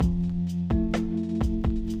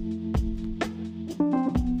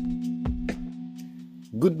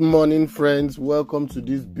Good morning, friends. Welcome to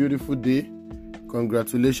this beautiful day.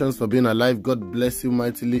 Congratulations for being alive. God bless you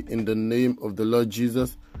mightily in the name of the Lord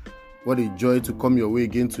Jesus. What a joy to come your way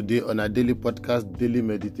again today on our daily podcast, Daily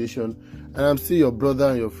Meditation. And I'm still your brother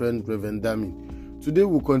and your friend, Reverend Dami. Today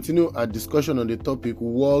we'll continue our discussion on the topic,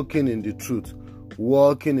 walking in the truth.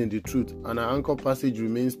 Walking in the truth. And our anchor passage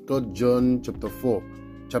remains 3 John chapter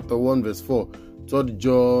 1 verse 4. 3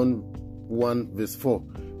 John 1 verse 4.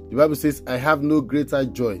 The Bible says, I have no greater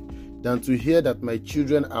joy than to hear that my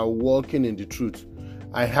children are walking in the truth.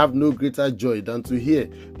 I have no greater joy than to hear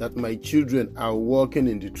that my children are walking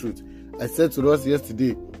in the truth. I said to us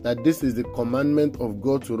yesterday that this is the commandment of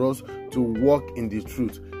God to us to walk in the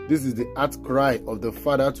truth. This is the heart cry of the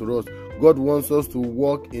Father to us. God wants us to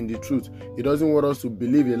walk in the truth. He doesn't want us to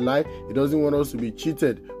believe a lie. He doesn't want us to be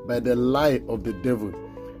cheated by the lie of the devil.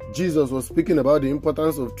 Jesus was speaking about the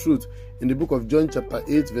importance of truth in the book of John chapter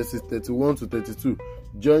 8 verses 31 to 32.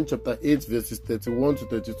 John chapter 8 verses 31 to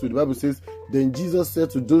 32. The Bible says, Then Jesus said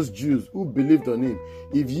to those Jews who believed on him,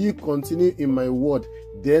 If ye continue in my word,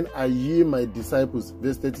 then are ye my disciples.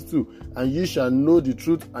 Verse 32. And ye shall know the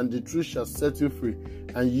truth, and the truth shall set you free.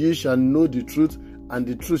 And ye shall know the truth, and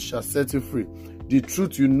the truth shall set you free. The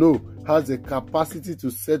truth you know has a capacity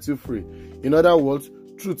to set you free. In other words,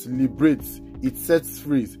 truth liberates. It sets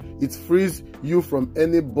free. It frees you from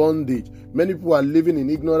any bondage. Many people are living in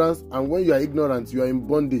ignorance, and when you are ignorant, you are in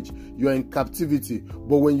bondage. You are in captivity.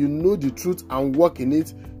 But when you know the truth and walk in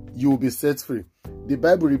it, you will be set free. The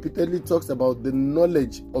Bible repeatedly talks about the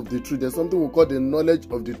knowledge of the truth. There's something we call the knowledge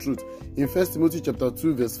of the truth. In 1 Timothy chapter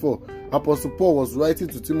 2 verse 4, Apostle Paul was writing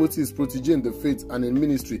to Timothy, his protege in the faith and in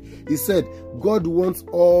ministry. He said, God wants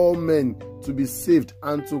all men to be saved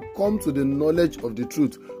and to come to the knowledge of the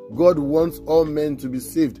truth. God wants all men to be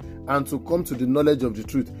saved and to come to the knowledge of the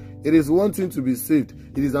truth. It is one thing to be saved.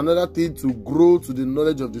 It is another thing to grow to the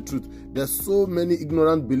knowledge of the truth. There's so many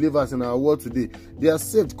ignorant believers in our world today. They are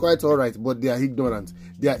saved quite all right, but they are ignorant.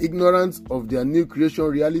 They are ignorant of their new creation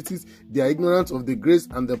realities. They are ignorant of the grace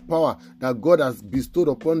and the power that God has bestowed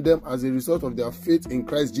upon them as a result of their faith in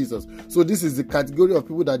Christ Jesus. So this is the category of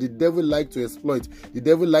people that the devil likes to exploit. The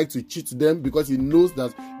devil likes to cheat them because he knows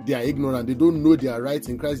that they are ignorant. They don't know their rights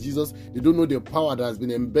in Christ Jesus. They don't know the power that has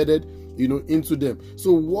been embedded into them.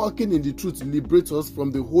 So walking in the truth liberates us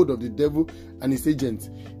from the hold of the devil and his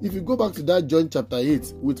agents. If you go back to that John chapter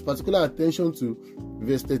 8 with particular attention to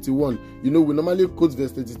verse 31, we normally quote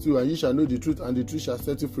verse 32, and ye shall know the truth, and the truth shall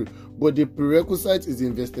set you free. But the prerequisite is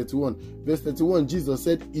in verse 31. Verse 31, Jesus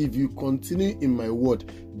said, If you continue in my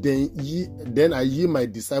word, then are ye my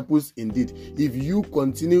disciples indeed. If you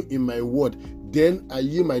continue in my word, then are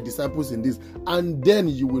ye my disciples indeed. And then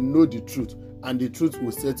you will know the truth, and the truth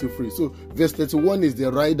will set you free. So verse 31 is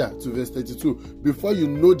the rider to verse 32. Before you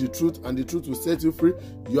know the truth and the truth will set you free,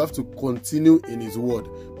 you have to continue in his word.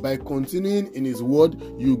 By continuing in his word,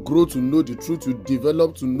 you grow to know the truth, you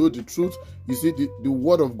develop to know the truth. You see, the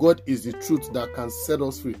word of God is the truth that can set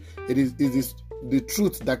us free. It is the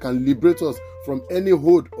truth that can liberate us from any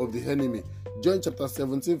hold of the enemy. John chapter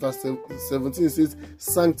 17 verse 17 says,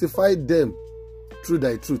 Sanctify them through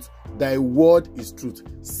thy truth. Thy word is truth.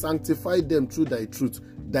 Sanctify them through thy truth.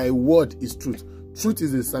 Thy word is truth. Truth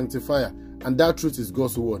is a sanctifier, and that truth is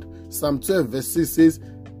God's word. Psalm 12 verse 6 says,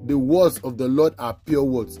 The words of the Lord are pure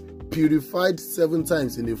words, purified 7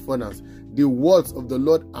 times in a furnace. The words of the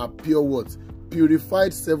Lord are pure words,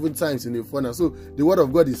 purified 7 times in a furnace. So the word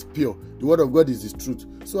of God is pure. The word of God is his truth.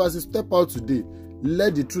 So as you step out today,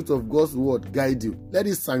 let the truth of God's word guide you. Let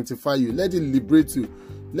it sanctify you. Let it liberate you.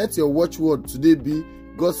 Let your watchword today be,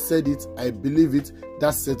 God said it, I believe it,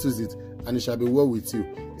 that settles it, and it shall be well with you.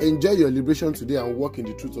 Enjoy your liberation today and walk in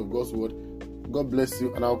the truth of God's word. God bless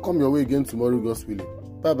you, and I'll come your way again tomorrow, God's willing.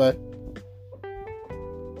 Bye-bye.